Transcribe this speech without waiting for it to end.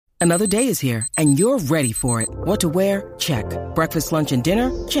Another day is here, and you're ready for it. What to wear? Check. Breakfast, lunch, and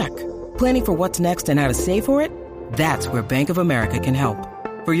dinner? Check. Planning for what's next and how to save for it? That's where Bank of America can help.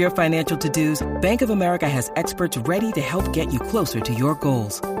 For your financial to-dos, Bank of America has experts ready to help get you closer to your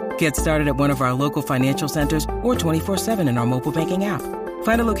goals. Get started at one of our local financial centers or 24/7 in our mobile banking app.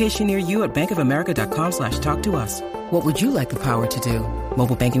 Find a location near you at bankofamerica.com/talktous. What would you like the power to do?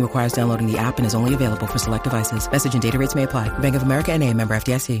 Mobile banking requires downloading the app and is only available for select devices. Message and data rates may apply. Bank of America N.A., member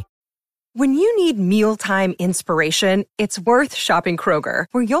FDIC. When you need mealtime inspiration, it's worth shopping Kroger,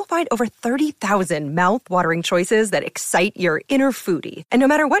 where you'll find over 30,000 mouth-watering choices that excite your inner foodie. And no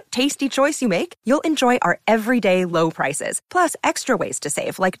matter what tasty choice you make, you'll enjoy our everyday low prices, plus extra ways to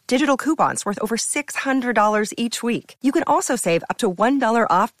save, like digital coupons worth over $600 each week. You can also save up to $1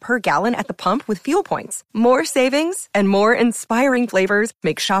 off per gallon at the pump with fuel points. More savings and more inspiring flavors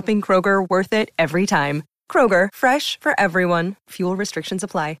make shopping Kroger worth it every time. Kroger, fresh for everyone. Fuel restrictions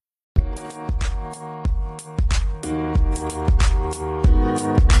apply.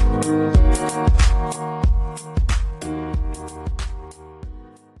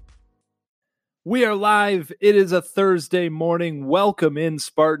 We are live. It is a Thursday morning. Welcome in,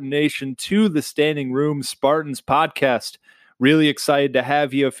 Spartan Nation, to the Standing Room Spartans podcast. Really excited to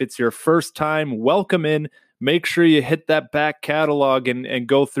have you. If it's your first time, welcome in. Make sure you hit that back catalog and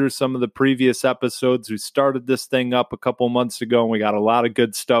go through some of the previous episodes. We started this thing up a couple months ago, and we got a lot of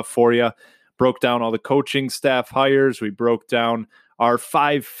good stuff for you. Broke down all the coaching staff hires. We broke down our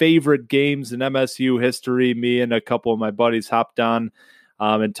 5 favorite games in MSU history. Me and a couple of my buddies hopped on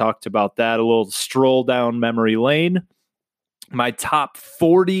and talked about that. A little stroll down memory lane. My top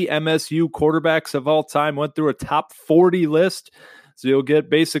 40 MSU quarterbacks of all time. Went through a top 40 list. So you'll get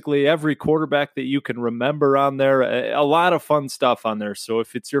basically every quarterback that you can remember on there. A lot of fun stuff on there. So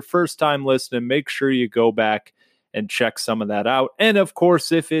if it's your first time listening, make sure you go back and check some of that out. And of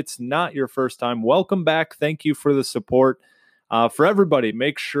course, if it's not your first time, welcome back. Thank you for the support. For everybody,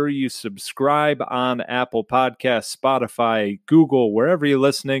 make sure you subscribe on Apple Podcasts, Spotify, Google, wherever you're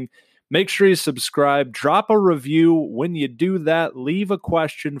listening. Make sure you subscribe. Drop a review. When you do that, leave a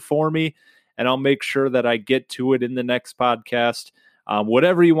question for me, and I'll make sure that I get to it in the next podcast.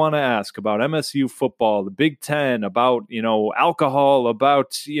 Whatever you want to ask about MSU football, the Big Ten, about, alcohol,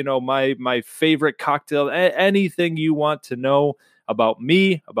 about, my favorite cocktail, anything you want to know about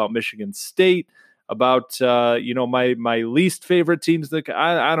me, about Michigan State, about, my least favorite teams.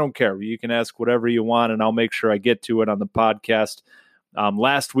 I don't care. You can ask whatever you want, and I'll make sure I get to it on the podcast.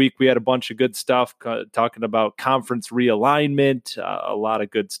 Last week, we had a bunch of good stuff talking about conference realignment, a lot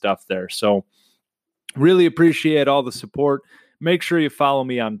of good stuff there. So really appreciate all the support. Make sure you follow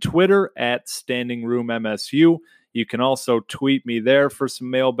me on Twitter at Standing Room MSU. You can also tweet me there for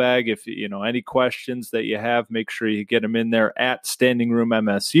some mailbag. If, any questions that you have, make sure you get them in there at Standing Room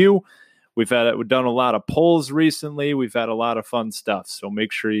MSU. We've done a lot of polls recently. We've had a lot of fun stuff. So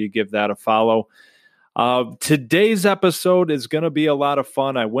make sure you give that a follow. Today's episode is going to be a lot of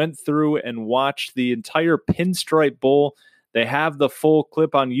fun. I went through and watched the entire Pinstripe Bowl. They have the full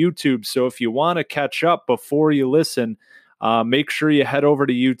clip on YouTube. So if you want to catch up before you listen, make sure you head over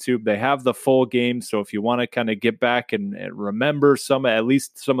to YouTube. They have the full game. So if you want to kind of get back and remember at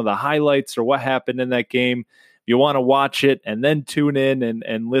least some of the highlights or what happened in that game, you want to watch it and then tune in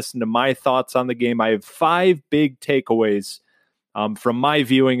and listen to my thoughts on the game. I have 5 big takeaways from my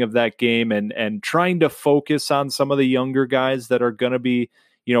viewing of that game and trying to focus on some of the younger guys that are going to be,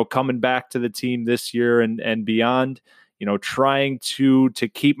 coming back to the team this year and beyond, trying to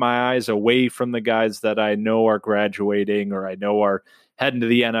keep my eyes away from the guys that I know are graduating or I know are heading to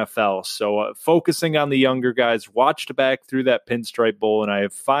the NFL. So focusing on the younger guys, watched back through that Pinstripe Bowl, and I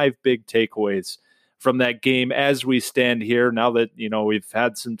have 5 big takeaways from that game as we stand here. Now that, we've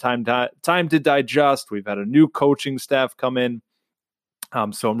had some time to digest, we've had a new coaching staff come in.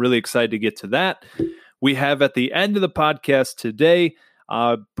 So I'm really excited to get to that. We have at the end of the podcast today,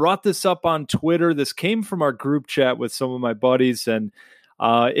 brought this up on Twitter. This came from our group chat with some of my buddies. And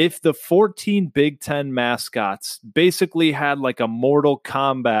if the 14 Big Ten mascots basically had like a Mortal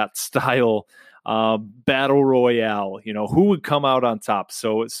Kombat style battle royale, who would come out on top?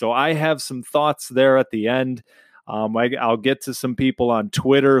 So I have some thoughts there at the end. I'll get to some people on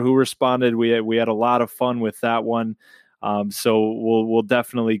Twitter who responded. We had a lot of fun with that one. So we'll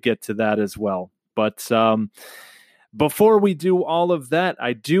definitely get to that as well. But before we do all of that,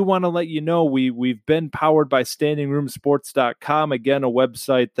 I do want to let you know we've been powered by StandingRoomSports.com. Again, a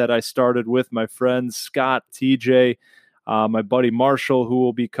website that I started with my friends Scott, TJ, my buddy Marshall, who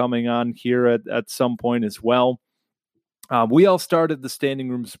will be coming on here at some point as well. We all started the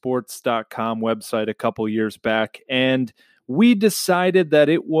StandingRoomSports.com website a couple years back, and we decided that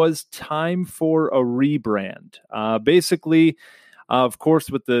it was time for a rebrand. Basically, of course,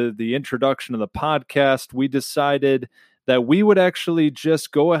 with the introduction of the podcast, we decided that we would actually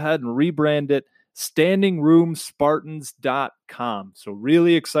just go ahead and rebrand it standingroomspartans.com. So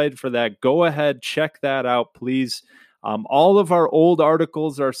really excited for that. Go ahead, check that out, please. All of our old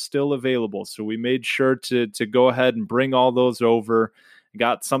articles are still available, so we made sure to go ahead and bring all those over.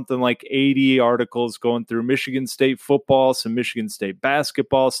 Got something like 80 articles going through Michigan State football, some Michigan State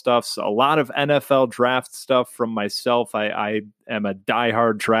basketball stuff, so a lot of NFL draft stuff from myself. I am a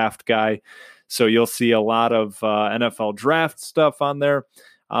diehard draft guy, so you'll see a lot of NFL draft stuff on there.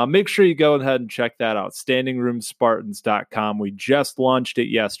 Make sure you go ahead and check that out, standingroomspartans.com. We just launched it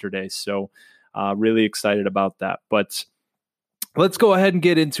yesterday, so really excited about that. But let's go ahead and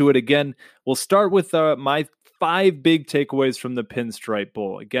get into it again. We'll start with my 5 big takeaways from the Pinstripe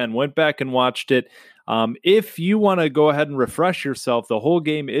Bowl. Again, went back and watched it. If you want to go ahead and refresh yourself, the whole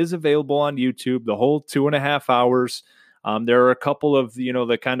game is available on YouTube, the whole 2.5 hours. There are a couple of,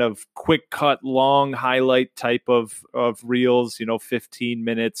 the kind of quick cut, long highlight type of reels, 15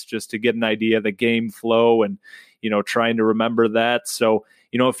 minutes just to get an idea of the game flow and, trying to remember that. So,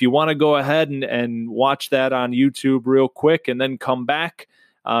 if you want to go ahead and watch that on YouTube real quick and then come back,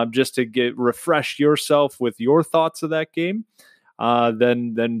 just to refresh yourself with your thoughts of that game,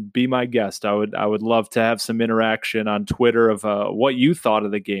 then be my guest. I would love to have some interaction on Twitter of what you thought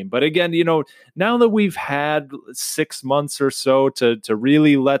of the game. But again, now that we've had 6 months or so to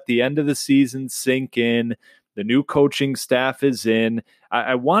really let the end of the season sink in, the new coaching staff is in.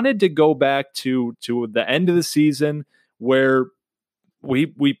 I wanted to go back to the end of the season where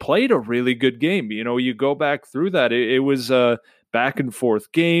we played a really good game. You go back through that. It was a back and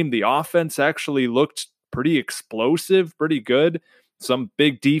forth game. The offense actually looked pretty explosive, pretty good. Some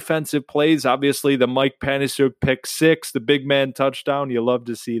big defensive plays. Obviously, the Mike Panisuk pick 6, the big man touchdown. You love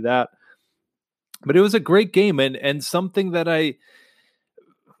to see that. But it was a great game and something that I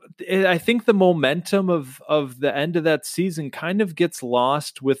think the momentum of the end of that season kind of gets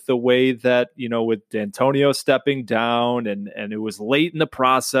lost with the way that, with D'Antonio stepping down and it was late in the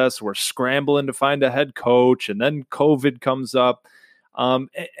process. We're scrambling to find a head coach and then COVID comes up.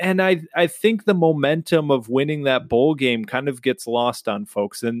 And I think the momentum of winning that bowl game kind of gets lost on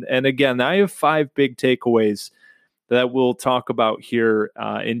folks. And again, I have 5 big takeaways that we'll talk about here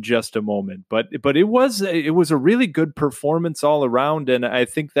in just a moment. But it was a really good performance all around, and I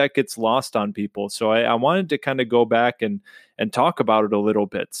think that gets lost on people. So I wanted to kind of go back and talk about it a little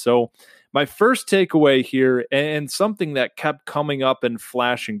bit. So my first takeaway here, and something that kept coming up and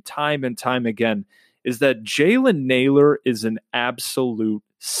flashing time and time again, is that Jalen Nailor is an absolute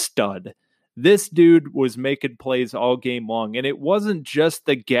stud. This dude was making plays all game long, and it wasn't just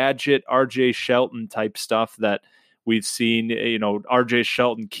the gadget RJ Shelton type stuff that we've seen, RJ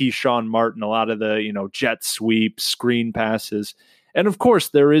Shelton, Keyshawn Martin, a lot of the, jet sweeps, screen passes. And of course,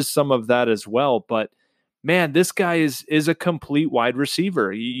 there is some of that as well. But man, this guy is a complete wide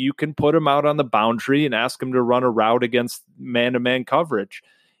receiver. You can put him out on the boundary and ask him to run a route against man-to-man coverage.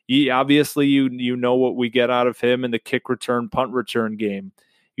 Obviously, you know what we get out of him in the kick return, punt return game.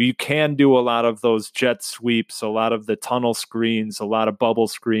 You can do a lot of those jet sweeps, a lot of the tunnel screens, a lot of bubble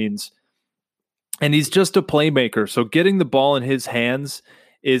screens. And he's just a playmaker. So getting the ball in his hands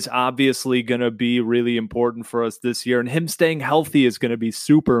is obviously going to be really important for us this year. And him staying healthy is going to be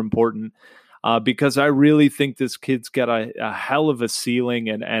super important because I really think this kid's got a hell of a ceiling.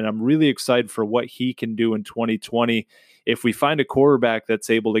 And I'm really excited for what he can do in 2020 if we find a quarterback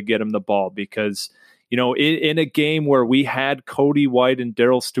that's able to get him the ball. Because, in a game where we had Cody White and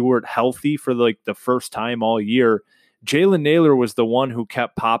Darrell Stewart healthy for the first time all year, Jalen Nailor was the one who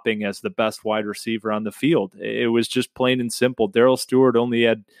kept popping as the best wide receiver on the field. It was just plain and simple. Darrell Stewart only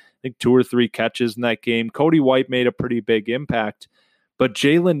had, I think, 2 or 3 catches in that game. Cody White made a pretty big impact. But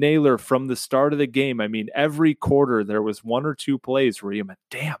Jalen Nailor, from the start of the game, every quarter there was 1 or 2 plays where you went,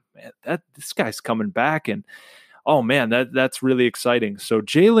 damn, man, this guy's coming back. And, oh, man, that's really exciting. So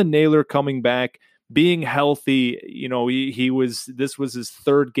Jalen Nailor coming back, being healthy, this was his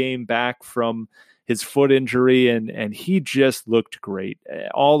 3rd game back from his foot injury, and he just looked great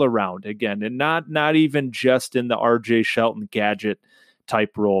all around again, and not even just in the RJ Shelton gadget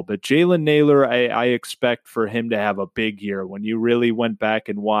type role, but Jalen Nailor, I expect for him to have a big year. When you really went back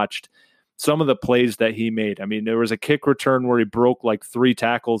and watched some of the plays that he made, there was a kick return where he broke 3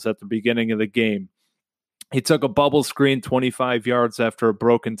 tackles at the beginning of the game. He took a bubble screen 25 yards after a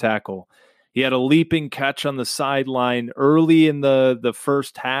broken tackle. He had a leaping catch on the sideline early in the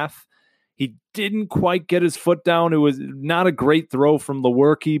first half. He didn't quite get his foot down. It was not a great throw from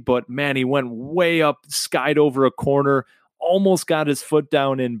Lewerke, but man, he went way up, skied over a corner, almost got his foot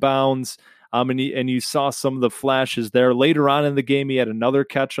down in bounds. And you saw some of the flashes there. Later on in the game, he had another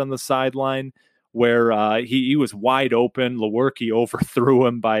catch on the sideline where he was wide open. Lewerke overthrew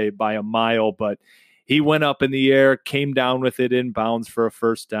him by a mile, but he went up in the air, came down with it in bounds for a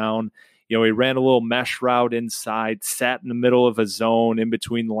first down. He ran a little mesh route inside, sat in the middle of a zone in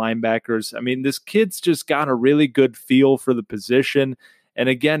between the linebackers. I mean, this kid's just got a really good feel for the position. And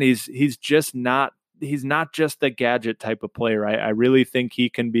again, he's not just the gadget type of player. I really think he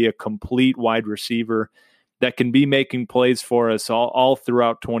can be a complete wide receiver that can be making plays for us all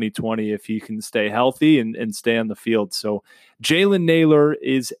throughout 2020 if he can stay healthy and stay on the field. So Jalen Nailor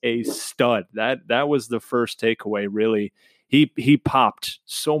is a stud. That was the first takeaway, really. He popped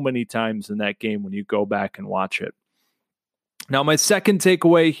so many times in that game when you go back and watch it. Now, my second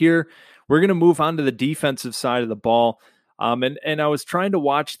takeaway here, we're going to move on to the defensive side of the ball. And I was trying to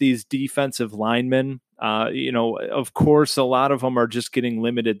watch these defensive linemen. Of course, a lot of them are just getting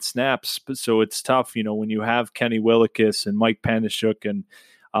limited snaps. So it's tough, when you have Kenny Willekes and Mike Panasiuk and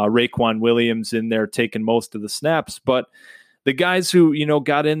Raequan Williams in there taking most of the snaps. But the guys who,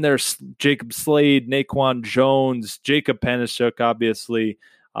 got in there, Jacob Slade, Naquan Jones, Jacob Panasiuk, obviously,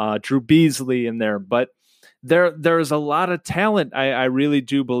 Drew Beasley in there. But there's a lot of talent, I really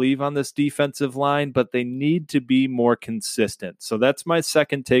do believe, on this defensive line, but they need to be more consistent. So that's my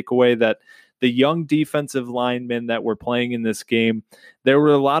second takeaway, that the young defensive linemen that were playing in this game, there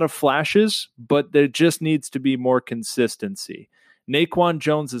were a lot of flashes, but there just needs to be more consistency. Naquan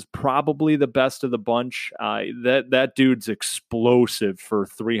Jones is probably the best of the bunch. That dude's explosive for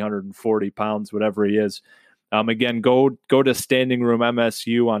 340 pounds, whatever he is. Again, go to Standing Room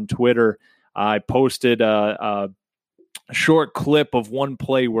MSU on Twitter. I posted a short clip of one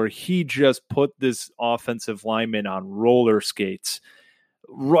play where he just put this offensive lineman on roller skates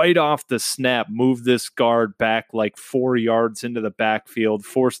right off the snap, moved this guard back like 4 yards into the backfield,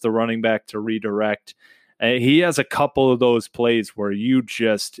 forced the running back to redirect. He has a couple of those plays where your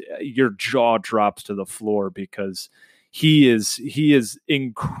jaw drops to the floor because he is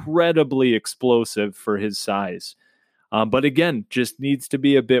incredibly explosive for his size. But again, just needs to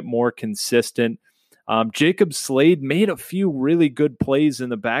be a bit more consistent. Jacob Slade made a few really good plays in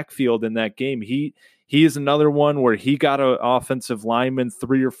the backfield in that game. He is another one where he got an offensive lineman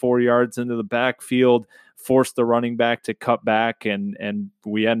 3 or 4 yards into the backfield, forced the running back to cut back, and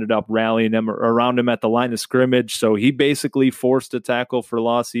we ended up rallying him around him at the line of scrimmage. So he basically forced a tackle for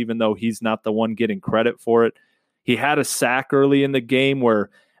loss, even though he's not the one getting credit for it. He had a sack early in the game where,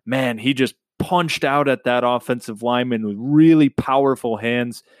 man, he just punched out at that offensive lineman with really powerful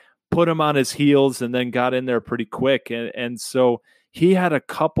hands, put him on his heels, and then got in there pretty quick. And so he had a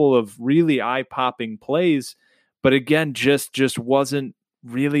couple of really eye-popping plays, but again, just wasn't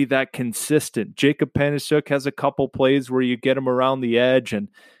really that consistent. Jacob Panasiuk has a couple plays where you get him around the edge and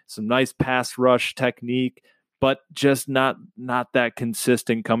some nice pass rush technique, but just not that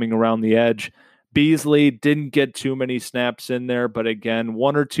consistent coming around the edge. Beasley didn't get too many snaps in there, but again,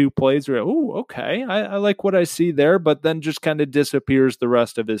 1 or 2 plays where, okay, I like what I see there, but then just kind of disappears the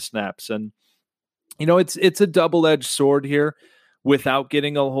rest of his snaps. And, it's a double-edged sword here without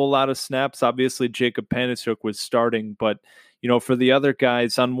getting a whole lot of snaps. Obviously, Jacob Panasiuk was starting, but, for the other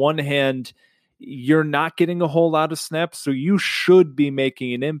guys, on one hand, you're not getting a whole lot of snaps, so you should be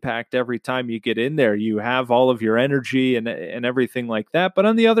making an impact every time you get in there. You have all of your energy and everything like that. But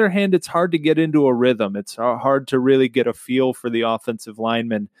on the other hand, it's hard to get into a rhythm. It's hard to really get a feel for the offensive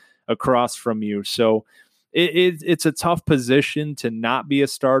lineman across from you. So it's a tough position to not be a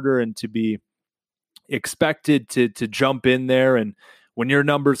starter and to be expected to jump in there, and when your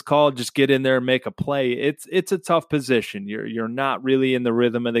number's called, just get in there and make a play. It's a tough position. You're not really in the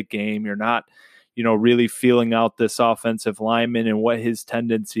rhythm of the game. You're not, really feeling out this offensive lineman and what his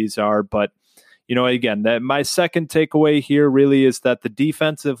tendencies are. But, again, my second takeaway here really is that the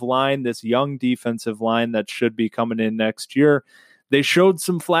defensive line, this young defensive line that should be coming in next year, they showed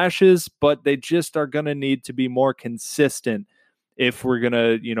some flashes, but they just are going to need to be more consistent if we're going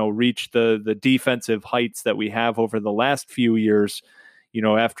to, reach the defensive heights that we have over the last few years,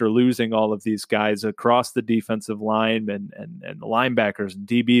 after losing all of these guys across the defensive line and linebackers and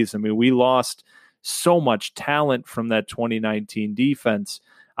DBs. I mean, we lost so much talent from that 2019 defense.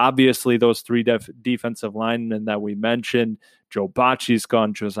 Obviously, those 3 defensive linemen that we mentioned, Joe Bacci's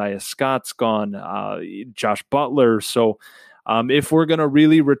gone, Josiah Scott's gone, Josh Butler. So if we're going to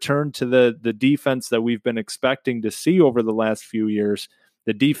really return to the defense that we've been expecting to see over the last few years,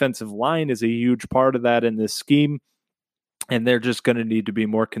 the defensive line is a huge part of that in this scheme. And they're just going to need to be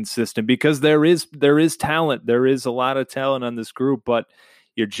more consistent because there is talent. There is a lot of talent on this group, but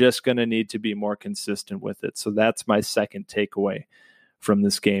You're just going to need to be more consistent with it. So that's my second takeaway from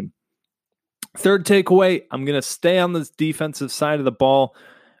this game. Third takeaway, I'm going to stay on this defensive side of the ball.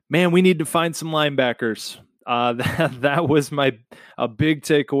 Man, we need to find some linebackers. That was a big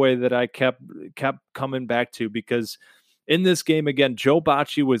takeaway that I kept coming back to, because in this game, again, Joe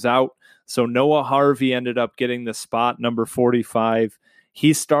Bachie was out, so Noah Harvey ended up getting the spot, number 45.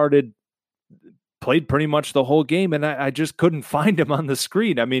 He played pretty much the whole game, and I just couldn't find him on the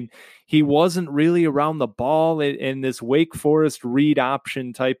screen. I mean, he wasn't really around the ball in this Wake Forest read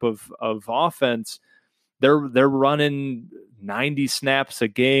option type of offense. They're running 90 snaps a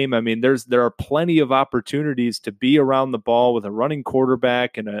game. I mean, there are plenty of opportunities to be around the ball with a running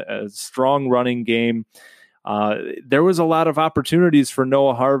quarterback and a strong running game. There was a lot of opportunities for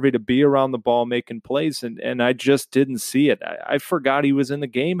Noah Harvey to be around the ball making plays, and I just didn't see it. I forgot he was in the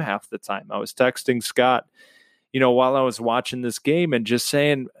game half the time. I was texting Scott, while I was watching this game, and just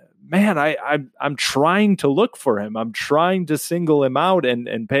saying, man, I'm trying to look for him. I'm trying to single him out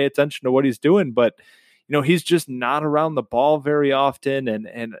and pay attention to what he's doing, but he's just not around the ball very often,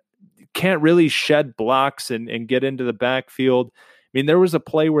 and can't really shed blocks and get into the backfield. I mean, there was a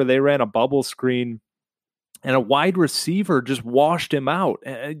play where they ran a bubble screen and a wide receiver just washed him out.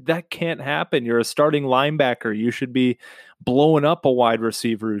 That can't happen. You're a starting linebacker. You should be blowing up a wide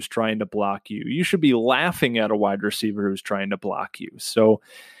receiver who's trying to block you. You should be laughing at a wide receiver who's trying to block you. So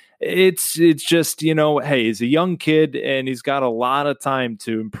it's just, hey, he's a young kid and he's got a lot of time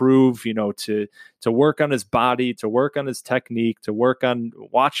to improve, to work on his body, to work on his technique, to work on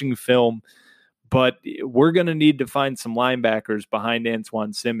watching film. But we're going to need to find some linebackers behind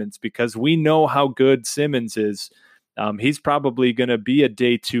Antjuan Simmons, because we know how good Simmons is. He's probably going to be a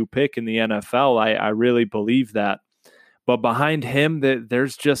day 2 pick in the NFL. I really believe that. But behind him,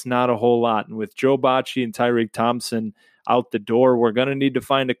 there's just not a whole lot. And with Joe Bachie and Tyreek Thompson out the door, we're going to need to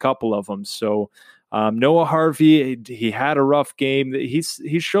find a couple of them. So Noah Harvey, he had a rough game. He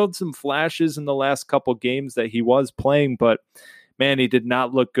showed some flashes in the last couple games that he was playing, but man, he did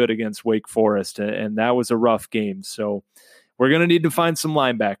not look good against Wake Forest, and that was a rough game. So we're going to need to find some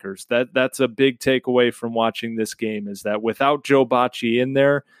linebackers. That's a big takeaway from watching this game, is that without Joe Bachie in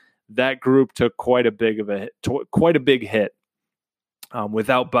there, that group took quite a big hit.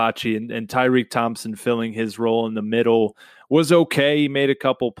 Without Bachie and Tyreek Thompson filling his role in the middle was okay. He made a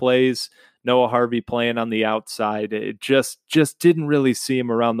couple plays. Noah Harvey playing on the outside. It just didn't really see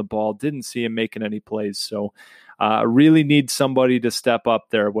him around the ball. Didn't see him making any plays. So really need somebody to step up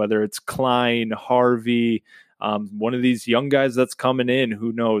there, whether it's Klein, Harvey, one of these young guys that's coming in,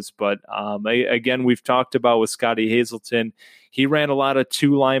 who knows. But again, we've talked about with Scotty Hazelton, he ran a lot of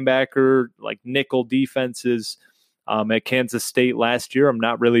 2 linebacker, like nickel defenses at Kansas State last year. I'm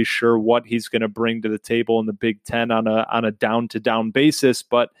not really sure what he's going to bring to the table in the Big Ten on a down-to-down basis,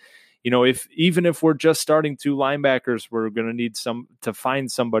 but even if we're just starting 2 linebackers, we're going to need to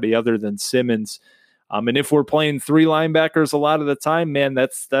find somebody other than Simmons. And if we're playing 3 linebackers a lot of the time, man,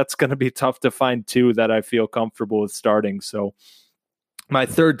 that's going to be tough to find 2 that I feel comfortable with starting. So my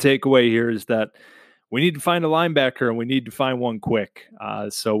third takeaway here is that we need to find a linebacker, and we need to find one quick.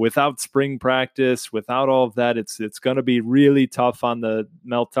 So without spring practice, without all of that, it's going to be really tough on the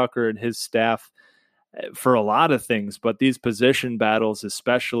Mel Tucker and his staff for a lot of things, but these position battles,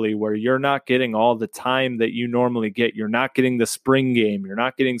 especially where you're not getting all the time that you normally get, you're not getting the spring game, you're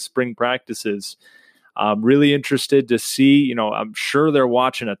not getting spring practices. I'm really interested to see, I'm sure they're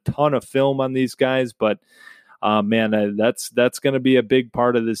watching a ton of film on these guys, but man, that's going to be a big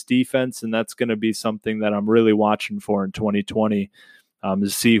part of this defense. And that's going to be something that I'm really watching for in 2020, to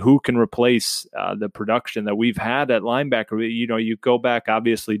see who can replace the production that we've had at linebacker. You go back,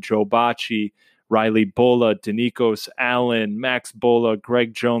 obviously, Joe Bachie, Riley Bulla, Denikos Allen, Max Bulla,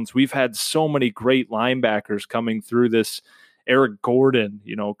 Greg Jones. We've had so many great linebackers coming through this, Eric Gordon,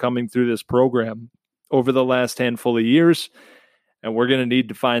 coming through this program over the last handful of years. And we're going to need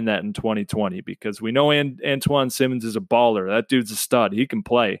to find that in 2020, because we know Antjuan Simmons is a baller. That dude's a stud. He can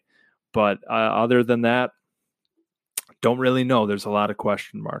play. But other than that, don't really know. There's a lot of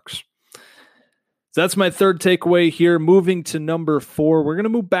question marks. So that's my third takeaway here. Moving to number 4, we're going to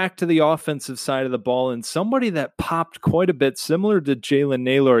move back to the offensive side of the ball, and somebody that popped quite a bit, similar to Jalen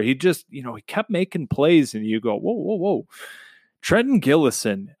Nailor. He just, he kept making plays, and you go, whoa. Trenton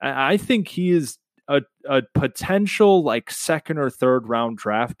Gillison, I think he is a potential like 2nd or 3rd round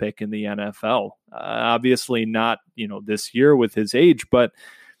draft pick in the NFL. Obviously not, this year with his age, but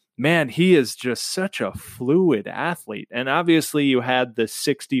man, he is just such a fluid athlete. And obviously you had the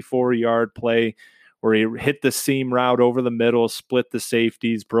 64-yard play where he hit the seam route over the middle, split the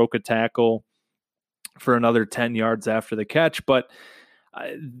safeties, broke a tackle for another 10 yards after the catch. But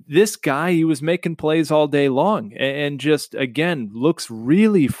This guy, he was making plays all day long and just, again, looks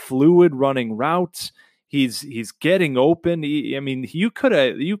really fluid running routes. He's getting open. You could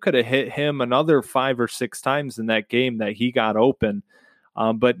have hit him another 5 or 6 times in that game that he got open.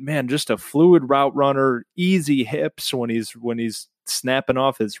 But man, just a fluid route runner, easy hips when he's snapping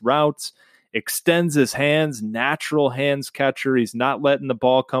off his routes, extends his hands, natural hands catcher. He's not letting the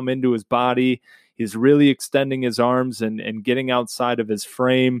ball come into his body. He's really extending his arms and getting outside of his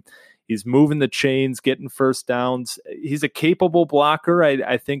frame. He's moving the chains, getting first downs. He's a capable blocker.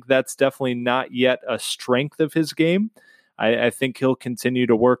 I think that's definitely not yet a strength of his game. I think he'll continue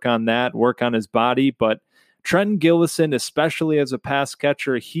to work on that, work on his body. But Trenton Gillison, especially as a pass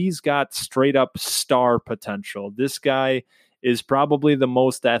catcher, he's got straight up star potential. This guy is probably the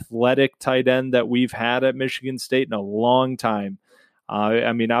most athletic tight end that we've had at Michigan State in a long time.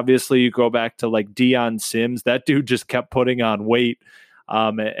 Obviously, you go back to like Deion Sims. That dude just kept putting on weight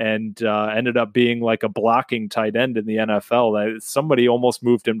and ended up being like a blocking tight end in the NFL. Somebody almost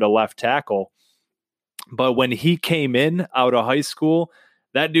moved him to left tackle. But when he came in out of high school,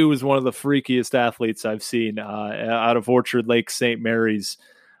 that dude was one of the freakiest athletes I've seen out of Orchard Lake St. Mary's.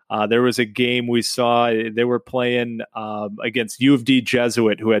 There was a game we saw. They were playing against U of D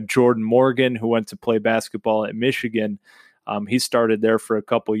Jesuit, who had Jordan Morgan, who went to play basketball at Michigan. He started there for a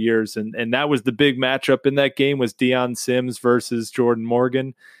couple years, and that was the big matchup in that game was Deion Sims versus Jordan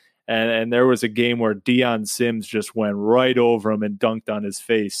Morgan. And there was a game where Deion Sims just went right over him and dunked on his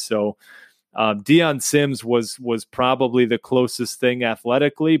face. So Deion Sims was probably the closest thing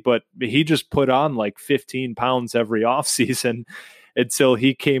athletically, but he just put on like 15 pounds every offseason until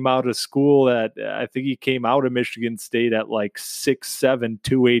he came out of school I think he came out of Michigan State at like 6'7",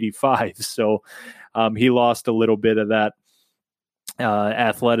 285. So he lost a little bit of that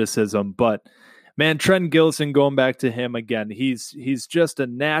athleticism. But man, Trenton Gillison, going back to him again, he's just a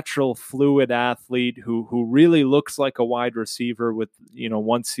natural fluid athlete who really looks like a wide receiver with,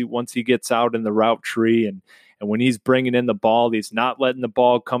 once he gets out in the route tree and when he's bringing in the ball, he's not letting the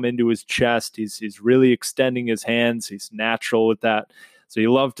ball come into his chest. He's really extending his hands. He's natural with that. So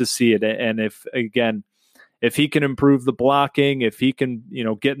you love to see it. And if he can improve the blocking, if he can,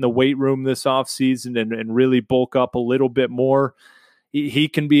 get in the weight room this offseason and really bulk up a little bit more, he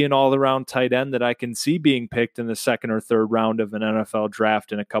can be an all-around tight end that I can see being picked in the second or third round of an NFL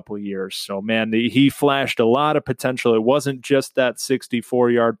draft in a couple of years. So, man, he flashed a lot of potential. It wasn't just that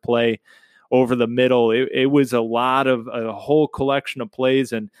 64-yard play over the middle. It was a whole collection of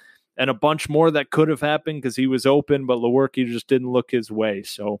plays and a bunch more that could have happened because he was open, but Lewerke just didn't look his way.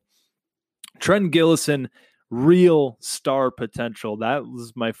 So, Trenton Gillison, real star potential. That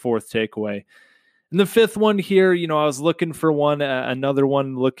was my fourth takeaway. And the fifth one here, I was looking for another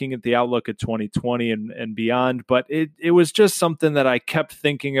one looking at the outlook at 2020 and beyond, but it was just something that I kept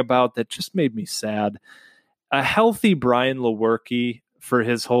thinking about that just made me sad. A healthy Brian Lewerke for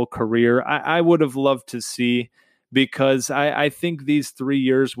his whole career, I would have loved to see, because I think these 3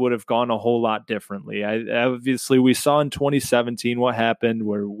 years would have gone a whole lot differently. Obviously, we saw in 2017 what happened,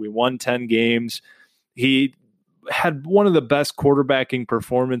 where we won 10 games. He had one of the best quarterbacking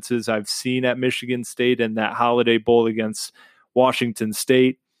performances I've seen at Michigan State in that Holiday Bowl against Washington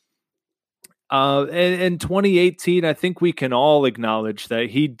State. In 2018, I think we can all acknowledge that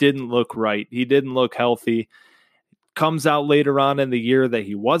he didn't look right. He didn't look healthy. Comes out later on in the year that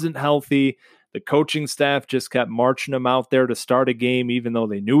he wasn't healthy. The coaching staff just kept marching him out there to start a game, even though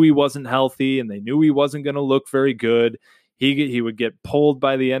they knew he wasn't healthy and they knew he wasn't going to look very good. He would get pulled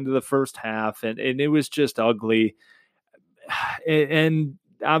by the end of the first half, and it was just ugly. And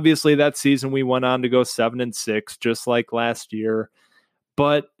obviously that season we went on to go 7-6, just like last year.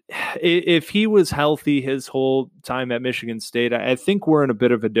 But if he was healthy his whole time at Michigan State, I think we're in a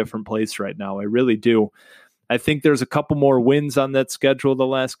bit of a different place right now. I really do. I think there's a couple more wins on that schedule the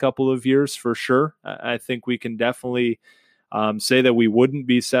last couple of years for sure. I think we can definitely say that we wouldn't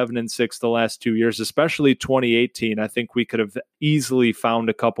be 7-6 the last 2 years, especially 2018. I think we could have easily found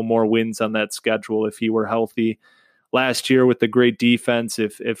a couple more wins on that schedule if he were healthy last year with the great defense.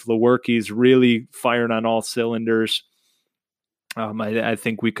 If Lewerke's really firing on all cylinders, I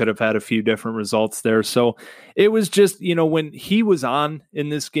think we could have had a few different results there. So it was just, when he was on in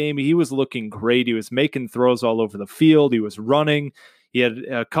this game, he was looking great. He was making throws all over the field. He was running. He had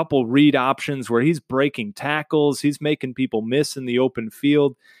a couple read options where he's breaking tackles. He's making people miss in the open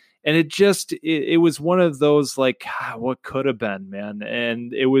field. And it was one of those like, what could have been, man.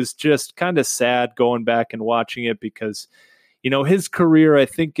 And it was just kind of sad going back and watching it because, his career, I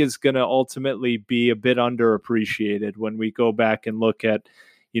think, is going to ultimately be a bit underappreciated when we go back and look at,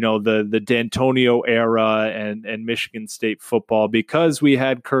 the D'Antonio era and Michigan State football, because we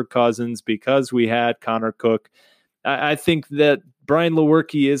had Kirk Cousins, because we had Connor Cook. I think that Brian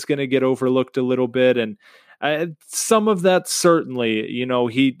Lewerke is going to get overlooked a little bit, and some of that certainly,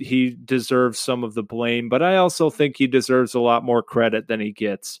 he deserves some of the blame, but I also think he deserves a lot more credit than he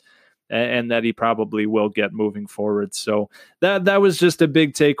gets, and that he probably will get moving forward. So that was just a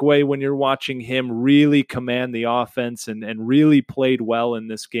big takeaway when you're watching him really command the offense and really played well in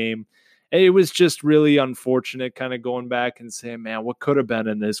this game. It was just really unfortunate kind of going back and saying, man, what could have been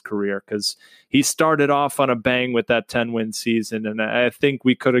in his career? Because he started off on a bang with that 10-win season, and I think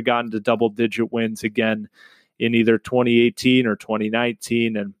we could have gotten to double-digit wins again in either 2018 or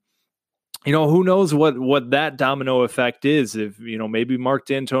 2019. And, who knows what that domino effect is. If, maybe Mark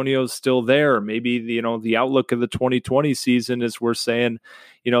D'Antonio's still there. Maybe, the outlook of the 2020 season is we're saying,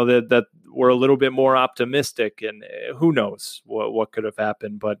 that we're a little bit more optimistic, and who knows what could have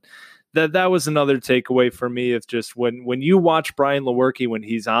happened. But that was another takeaway for me. It's just when you watch Brian Lewerke when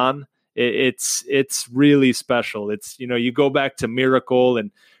he's on, it's really special. It's, you go back to Miracle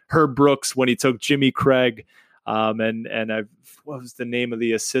and Herb Brooks when he took Jimmy Craig, and what was the name of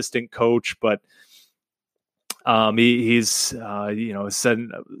the assistant coach? But he's said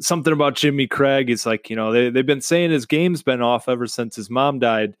something about Jimmy Craig. He's like, they've been saying his game's been off ever since his mom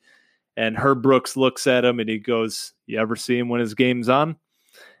died. And Herb Brooks looks at him and he goes, "You ever see him when his game's on?"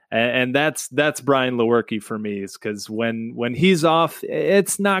 And that's Brian Lewerke for me, is because when he's off,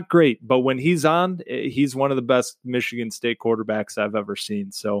 it's not great. But when he's on, he's one of the best Michigan State quarterbacks I've ever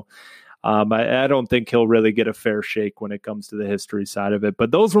seen. So I don't think he'll really get a fair shake when it comes to the history side of it.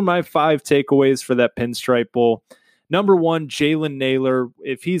 But those were my 5 takeaways for that Pinstripe Bowl. Number 1, Jalen Nailor.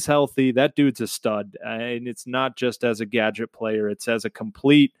 If he's healthy, that dude's a stud. And it's not just as a gadget player. It's as a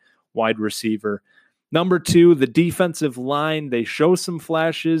complete wide receiver. Number 2, the defensive line. They show some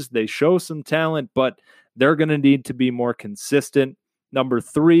flashes. They show some talent, but they're going to need to be more consistent. Number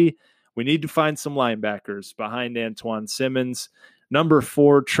 3, we need to find some linebackers behind Antoine Simmons. Number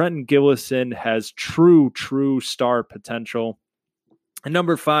 4, Trenton Gillison has true star potential. And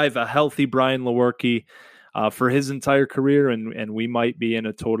number 5, a healthy Brian Lewerke for his entire career, and we might be in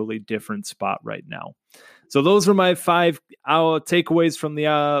a totally different spot right now. So those are my 5 takeaways from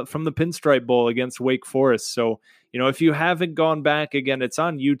the Pinstripe Bowl against Wake Forest. So, if you haven't gone back, again, it's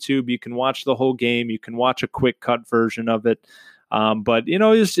on YouTube. You can watch the whole game. You can watch a quick cut version of it. But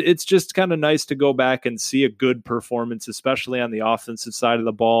it's just kind of nice to go back and see a good performance, especially on the offensive side of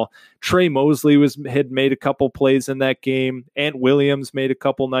the ball. Trey Mosley had made a couple plays in that game. Ant Williams made a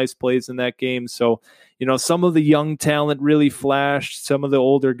couple nice plays in that game. So, some of the young talent really flashed. Some of the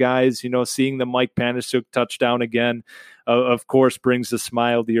older guys, seeing the Mike Panasiuk touchdown again, of course, brings a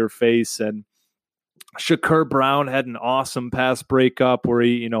smile to your face. And Shakur Brown had an awesome pass breakup where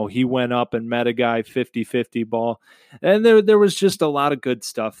he went up and met a guy 50-50 ball. And there was just a lot of good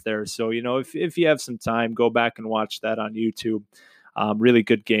stuff there. So, if you have some time, go back and watch that on YouTube. Really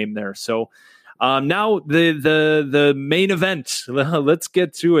good game there. So now the main event, let's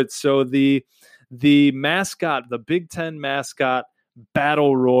get to it. So the mascot, the Big Ten mascot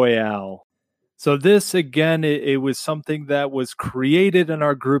battle royale. So this, again, it was something that was created in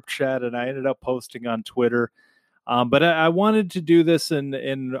our group chat, and I ended up posting on Twitter. But I wanted to do this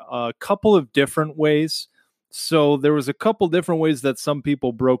in a couple of different ways. So there was a couple different ways that some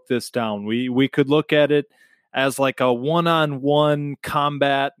people broke this down. We could look at it as like a one-on-one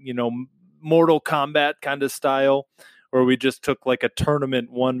combat, Mortal Kombat kind of style, where we just took like a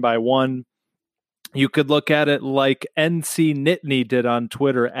tournament one by one. You could look at it like NC Nittany did on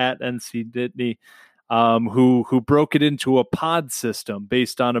Twitter, at NC Nittany, who broke it into a pod system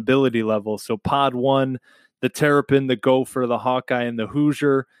based on ability level. So pod 1, the Terrapin, the Gopher, the Hawkeye, and the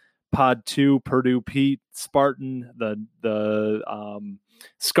Hoosier. Pod 2, Purdue Pete, Spartan, the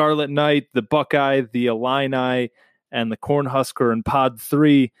Scarlet Knight, the Buckeye, the Illini, and the Cornhusker. And pod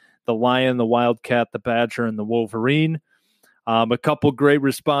 3, the Lion, the Wildcat, the Badger, and the Wolverine. A couple great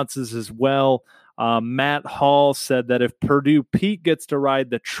responses as well. Matt Hall said that if Purdue Pete gets to ride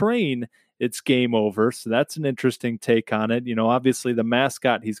the train, it's game over. So that's an interesting take on it. Obviously the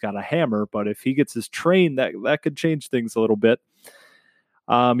mascot, he's got a hammer, but if he gets his train, that could change things a little bit.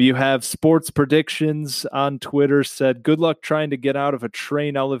 You have Sports Predictions on Twitter said, good luck trying to get out of a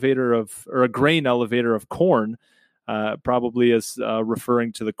grain elevator of corn, probably as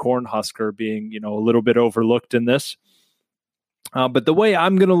referring to the Cornhusker being, a little bit overlooked in this. But the way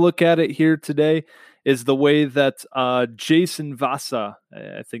I'm going to look at it here today is the way that Jason Vasa,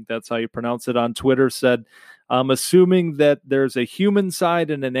 I think that's how you pronounce it on Twitter, said, assuming that there's a human side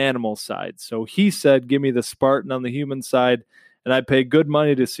and an animal side. So he said, give me the Spartan on the human side and I'd pay good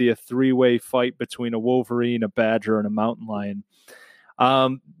money to see a 3-way fight between a wolverine, a badger, and a mountain lion.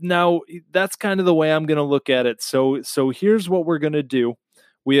 Now, that's kind of the way I'm going to look at it. So here's what we're going to do.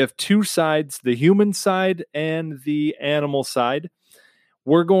 We have two sides, the human side and the animal side.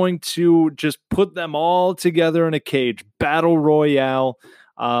 We're going to just put them all together in a cage, battle royale,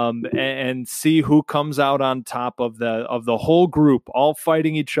 and see who comes out on top of the whole group, all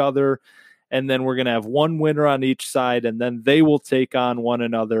fighting each other. And then we're going to have one winner on each side, and then they will take on one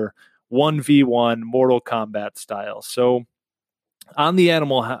another 1v1 Mortal Kombat style. So on the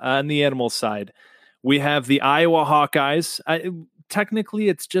animal side, we have the Iowa Hawkeyes. Technically,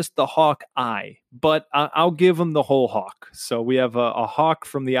 it's just the hawk eye, but I'll give them the whole hawk. So we have a hawk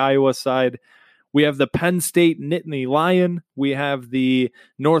from the Iowa side. We have the Penn State Nittany Lion. We have the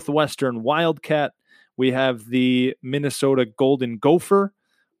Northwestern Wildcat. We have the Minnesota Golden Gopher.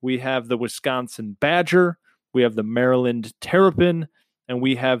 We have the Wisconsin Badger. We have the Maryland Terrapin. And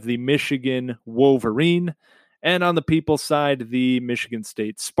we have the Michigan Wolverine. And on the people side, the Michigan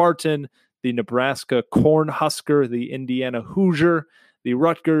State Spartan, the Nebraska Cornhusker, the Indiana Hoosier, the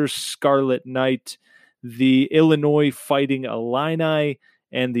Rutgers Scarlet Knight, the Illinois Fighting Illini,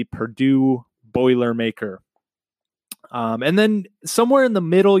 and the Purdue Boilermaker. And then somewhere in the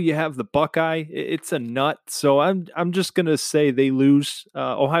middle, you have the Buckeye. It's a nut. So I'm just going to say they lose.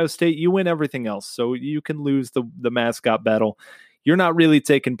 Ohio State, you win everything else. So you can lose the mascot battle. You're not really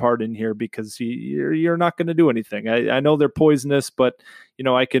taking part in here because you're not going to do anything. I know they're poisonous, but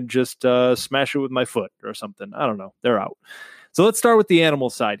I could just smash it with my foot or something. I don't know. They're out. So let's start with the animal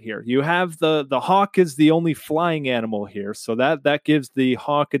side here. You have the hawk is the only flying animal here, so that gives the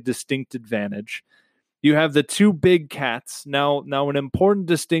hawk a distinct advantage. You have the two big cats. Now an important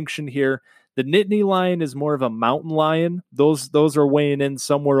distinction here. The Nittany lion is more of a mountain lion. Those are weighing in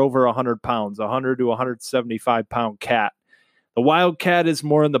somewhere over 100 pounds, 100 to 175 pound cat. The wildcat is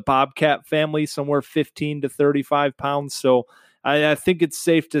more in the bobcat family, somewhere 15 to 35 pounds. So I think it's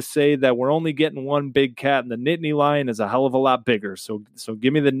safe to say that we're only getting one big cat, and the Nittany lion is a hell of a lot bigger. So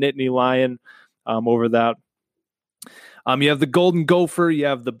give me the Nittany lion over that. You have the Golden Gopher, you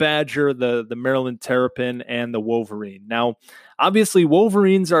have the Badger, the Maryland Terrapin, and the Wolverine. Now, obviously,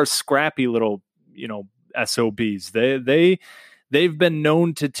 Wolverines are scrappy little, SOBs. They've been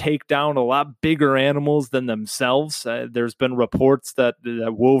known to take down a lot bigger animals than themselves. There's been reports that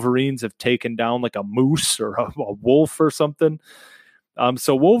Wolverines have taken down like a moose or a wolf or something.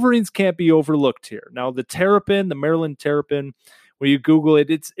 So Wolverines can't be overlooked here. Now, the Terrapin, the Maryland Terrapin, when you Google it,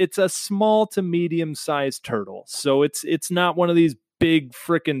 it's a small to medium-sized turtle. So it's not one of these big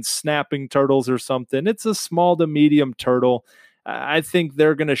freaking snapping turtles or something. It's a small to medium turtle. I think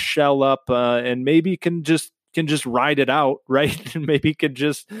they're going to shell up and maybe can just ride it out, right? And maybe could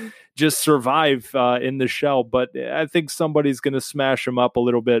just survive in the shell. But I think somebody's going to smash them up a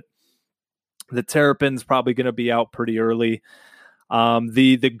little bit. The Terrapin's probably going to be out pretty early.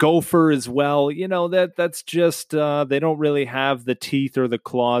 The gopher as well, that's just they don't really have the teeth or the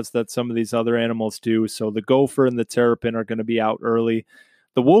claws that some of these other animals do. So the gopher and the terrapin are going to be out early.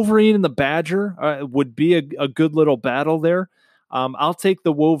 The wolverine and the badger would be a good little battle there. I'll take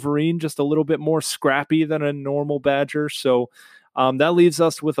the wolverine, just a little bit more scrappy than a normal badger. So that leaves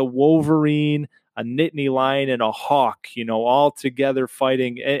us with a wolverine, a Nittany lion, and a hawk, all together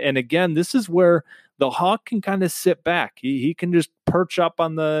fighting. And again, this is where the hawk can kind of sit back. He can just perch up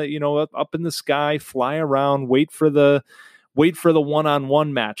on the, up in the sky, fly around, wait for the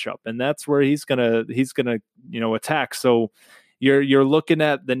one-on-one matchup. And that's where he's gonna attack. So you're looking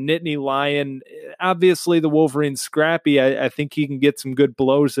at the Nittany lion. Obviously, the Wolverine's scrappy. I think he can get some good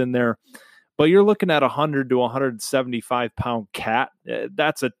blows in there. But you're looking at 100 to 175 pound cat.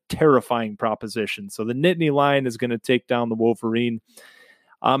 That's a terrifying proposition. So the Nittany lion is going to take down the Wolverine.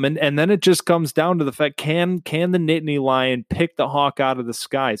 And then it just comes down to the fact, can the Nittany lion pick the hawk out of the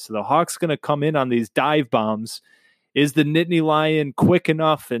sky? So the hawk's going to come in on these dive bombs. Is the Nittany lion quick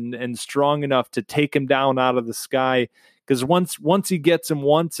enough and strong enough to take him down out of the sky? Because once he gets him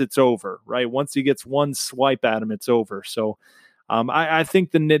once, it's over, right? Once he gets one swipe at him, it's over. So I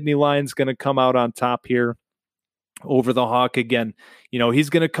think the Nittany lion's going to come out on top here over the hawk again. He's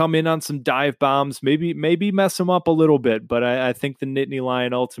going to come in on some dive bombs, maybe mess him up a little bit, but I think the Nittany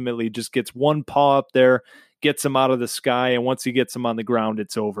lion ultimately just gets one paw up there, gets him out of the sky, and once he gets him on the ground,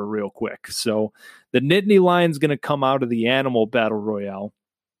 it's over real quick. So the Nittany lion's going to come out of the animal battle royale.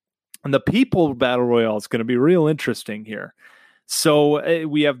 And the people battle royale is going to be real interesting here. So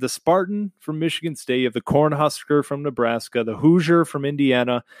we have the Spartan from Michigan State, you have the Cornhusker from Nebraska, the Hoosier from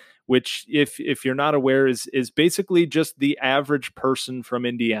Indiana. which if you're not aware is basically just the average person from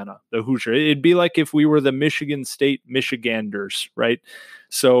Indiana, the Hoosier. It'd be like if we were the Michigan State Michiganders, right?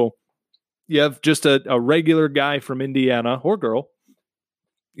 So you have just a regular guy from Indiana, or girl.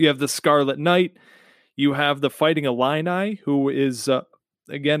 You have the Scarlet Knight. You have the Fighting Illini, who is,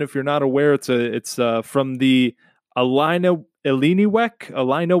 again, if you're not aware, it's from the Illiniwek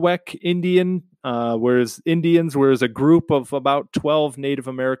Indian, whereas a group of about 12 Native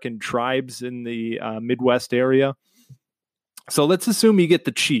American tribes in the Midwest area. So let's assume you get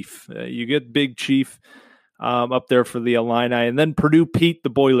the chief. You get Big Chief up there for the Illini, and then Purdue Pete, the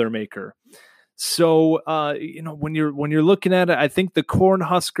Boilermaker. So, when you're looking at it, I think the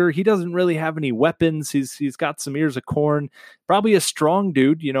Cornhusker, he doesn't really have any weapons. He's got some ears of corn, probably a strong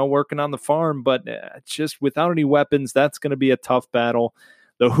dude, working on the farm, but just without any weapons, that's going to be a tough battle.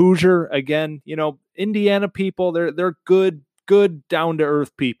 The Hoosier, again, Indiana people, they're good down to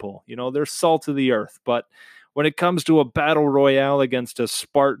earth people. They're salt of the earth, but when it comes to a battle royale against a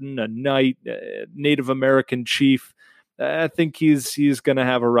Spartan, a knight, a Native American chief, I think he's going to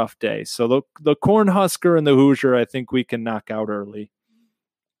have a rough day. So the Cornhusker and the Hoosier, I think we can knock out early.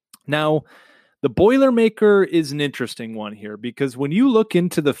 Now, the Boilermaker is an interesting one here because when you look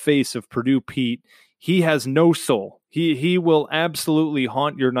into the face of Purdue Pete, he has no soul. He will absolutely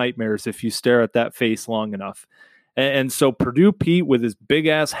haunt your nightmares if you stare at that face long enough. And so Purdue Pete with his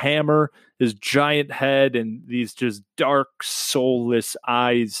big-ass hammer, his giant head, and these just dark, soulless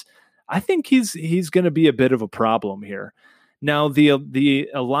eyes, I think he's going to be a bit of a problem here. Now, the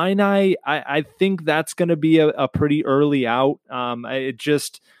Illini, I think that's going to be a pretty early out. It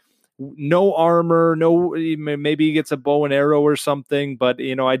just no armor, maybe he gets a bow and arrow or something, but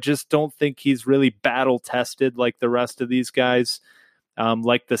I just don't think he's really battle tested like the rest of these guys,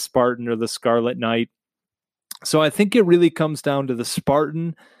 like the Spartan or the Scarlet Knight. So I think it really comes down to the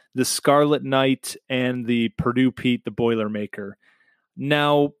Spartan, the Scarlet Knight, and the Purdue Pete, the Boilermaker.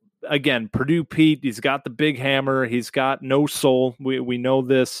 Now, again, Purdue Pete, he's got the big hammer. He's got no soul. We know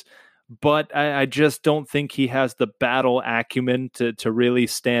this, but I just don't think he has the battle acumen to really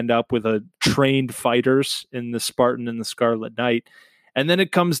stand up with a trained fighters in the Spartan and the Scarlet Knight. And then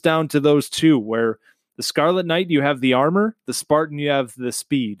it comes down to those two, where the Scarlet Knight, you have the armor, the Spartan, you have the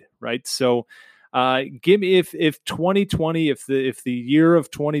speed, right? So give me if 2020, if the year of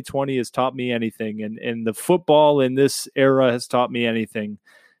 2020 has taught me anything, and the football in this era has taught me anything,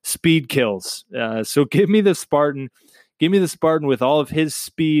 speed kills. So give me the Spartan. Give me the Spartan with all of his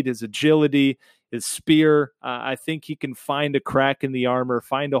speed, his agility, his spear. I think he can find a crack in the armor,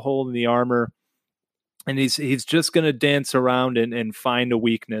 find a hole in the armor, and he's just going to dance around and find a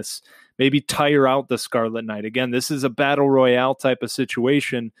weakness. Maybe tire out the Scarlet Knight. Again, this is a battle royale type of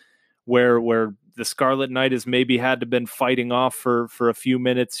situation where the Scarlet Knight has maybe had to been fighting off for a few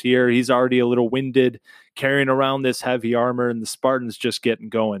minutes here. He's already a little winded, carrying around this heavy armor, and the Spartan's just getting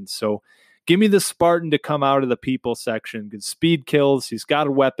going. So give me the Spartan to come out of the people section, because speed kills. He's got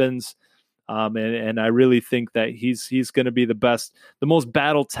weapons, and I really think that he's going to be the most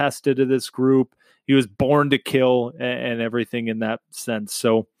battle tested of this group. He was born to kill and everything in that sense.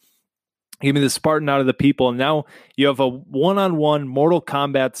 So give me the Spartan out of the people. And now you have a one-on-one Mortal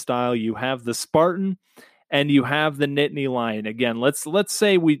Kombat style. You have the Spartan and you have the Nittany Lion. Again, let's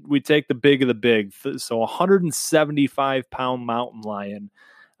say we take the big of the big. So 175-pound mountain lion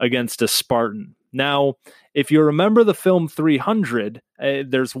against a Spartan. Now, if you remember the film 300,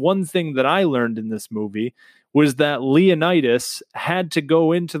 there's one thing that I learned in this movie was that Leonidas had to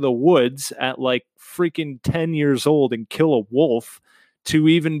go into the woods at like freaking 10 years old and kill a wolf to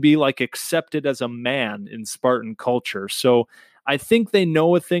even be like accepted as a man in Spartan culture. So I think they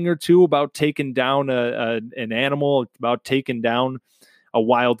know a thing or two about taking down an animal, about taking down a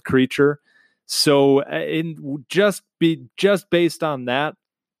wild creature. So just based on that,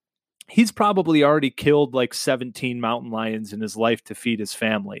 he's probably already killed like 17 mountain lions in his life to feed his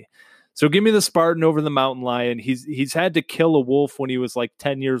family. So give me the Spartan over the mountain lion. He's had to kill a wolf when he was like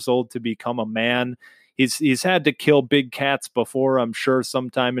 10 years old to become a man. He's had to kill big cats before, I'm sure,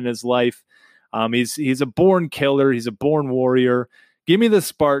 sometime in his life. He's a born killer. He's a born warrior. Give me the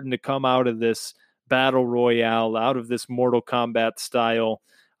Spartan to come out of this battle royale, out of this Mortal Kombat style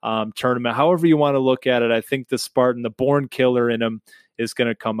tournament. However you want to look at it, I think the Spartan, the born killer in him, is going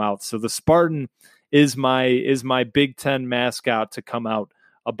to come out. So the Spartan is my Big Ten mascot to come out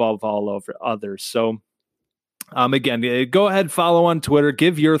above all over others. So again, go ahead, follow on Twitter,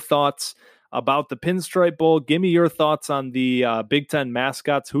 give your thoughts about the Pinstripe Bowl. Give me your thoughts on the Big Ten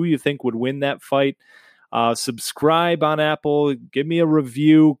mascots, who you think would win that fight. Subscribe on Apple. Give me a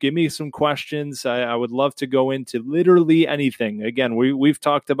review. Give me some questions. I would love to go into literally anything. Again, we've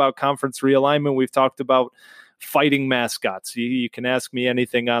talked about conference realignment. We've talked about fighting mascots. You can ask me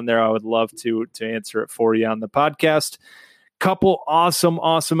anything on there. I would love to answer it for you on the podcast. Couple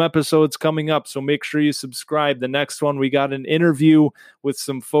awesome episodes coming up, so make sure you subscribe. The next one, we got an interview with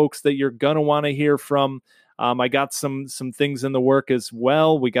some folks that you're gonna want to hear from. I got some things in the work as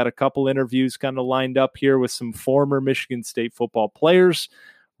well. We got a couple interviews kind of lined up here with some former Michigan State football players.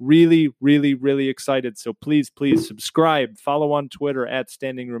 Really excited. So please subscribe. Follow on Twitter at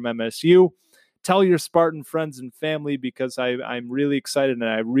Standing Room MSU. Tell your Spartan friends and family, because I'm really excited and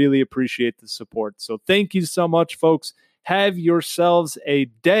I really appreciate the support. So thank you so much, folks. Have yourselves a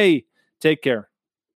day. Take care.